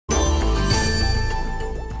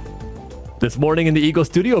This morning in the Eagle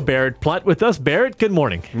Studio, Barrette Plett with us. Barrette, good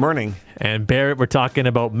morning. Morning. And Barrette, we're talking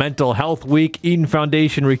about Mental Health Week, Eden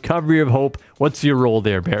Foundation, Recovery of Hope. What's your role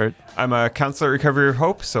there, Barrette? I'm a counselor at Recovery of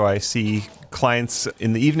Hope, so I see clients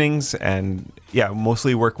in the evenings and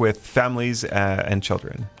mostly work with families and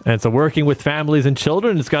children. And so working with families and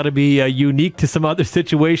children, it's got to be unique to some other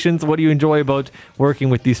situations. What do you enjoy about working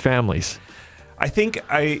with these families? I think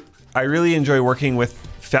I really enjoy working with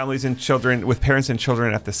families and children, with parents and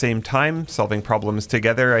children at the same time, solving problems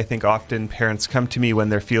together. I think often parents come to me when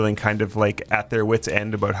they're feeling kind of like at their wits'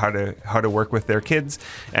 end about how to work with their kids.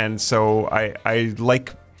 And so I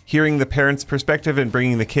like hearing the parents' perspective and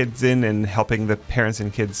bringing the kids in and helping the parents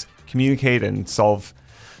and kids communicate and solve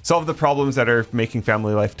the problems that are making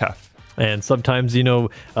family life tough. And sometimes,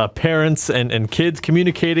 parents and kids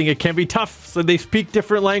communicating, it can be tough. So they speak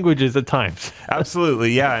different languages at times.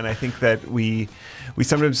 Absolutely, yeah. And I think that we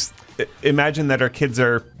sometimes imagine that our kids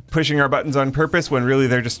are pushing our buttons on purpose when really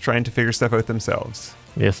they're just trying to figure stuff out themselves.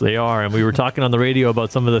 Yes, they are. And we were talking on the radio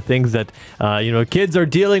about some of the things that, kids are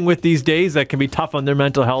dealing with these days that can be tough on their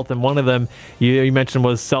mental health. And one of them you mentioned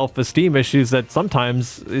was self-esteem issues that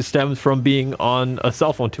sometimes stems from being on a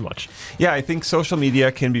cell phone too much. Yeah, I think social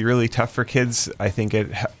media can be really tough for kids. I think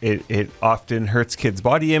it often hurts kids'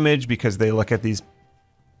 body image because they look at these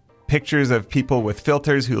pictures of people with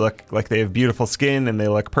filters who look like they have beautiful skin and they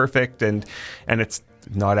look perfect, and it's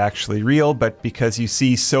not actually real, but because you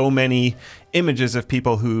see so many images of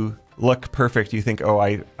people who look perfect, you think, oh,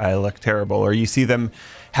 I look terrible. Or you see them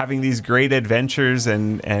having these great adventures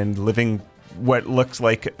and living what looks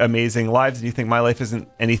like amazing lives, and you think, my life isn't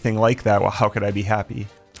anything like that. Well, how could I be happy?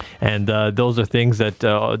 And those are things that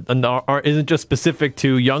isn't just specific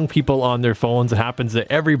to young people on their phones. It happens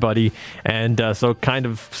to everybody. And so kind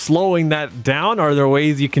of slowing that down, are there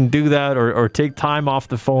ways you can do that or take time off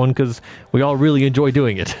the phone? Because we all really enjoy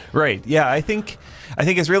doing it. Right. Yeah, I think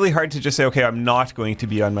it's really hard to just say, okay, I'm not going to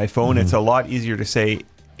be on my phone. Mm-hmm. It's a lot easier to say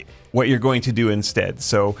what you're going to do instead.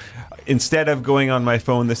 So instead of going on my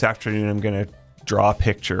phone this afternoon, I'm going to draw a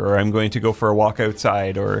picture, or I'm going to go for a walk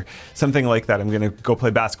outside or something like that. I'm going to go play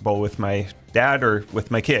basketball with my dad or with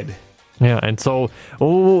my kid. Yeah, and so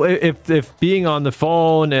if being on the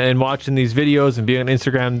phone and watching these videos and being on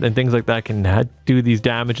Instagram and things like that can do these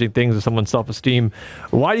damaging things to someone's self-esteem,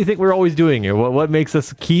 why do you think we're always doing it? What makes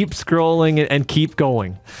us keep scrolling and keep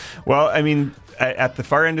going? Well, I mean, at the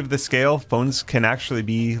far end of the scale, phones can actually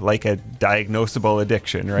be like a diagnosable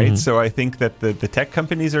addiction, right? Mm-hmm. So I think that the tech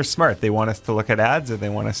companies are smart. They want us to look at ads, and they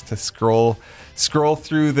want us to scroll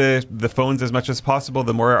through the phones as much as possible.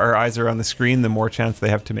 The more our eyes are on the screen, the more chance they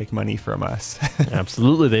have to make money from us.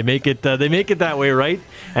 Absolutely. They make it that way, right?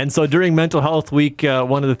 And so during Mental Health Week,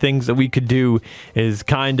 one of the things that we could do is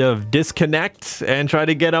kind of disconnect and try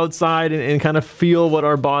to get outside and kind of feel what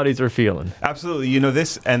our bodies are feeling. Absolutely.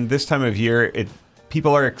 This time of year,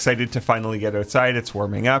 people are excited to finally get outside. It's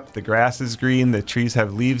warming up. The grass is green. The trees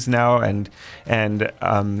have leaves now, and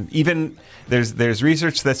even there's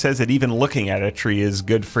research that says that even looking at a tree is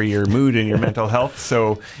good for your mood and your mental health.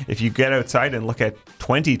 So if you get outside and look at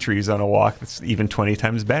 20 trees on a walk, that's even 20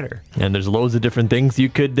 times better. And there's loads of different things you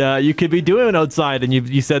could be doing outside. And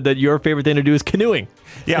you said that your favorite thing to do is canoeing.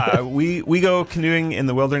 Yeah, we go canoeing in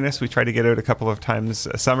the wilderness. We try to get out a couple of times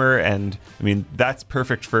a summer, and I mean that's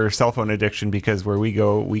perfect for cell phone addiction, because where we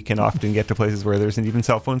go, we can often get to places where there isn't even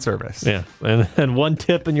cell phone service. Yeah, and one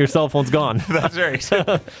tip and your cell phone's gone. That's right.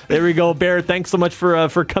 There we go, Barrette. Thanks so much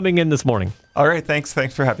for coming in this morning. All right, thanks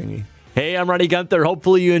for having me. Hey, I'm Ronnie Gunther.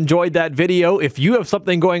 Hopefully you enjoyed that video. If you have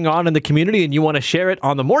something going on in the community and you want to share it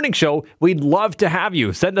on the morning show, we'd love to have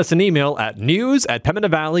you. Send us an email at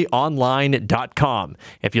news@pembinavalleyonline.com.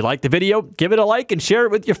 If you like the video, give it a like and share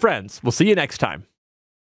it with your friends. We'll see you next time.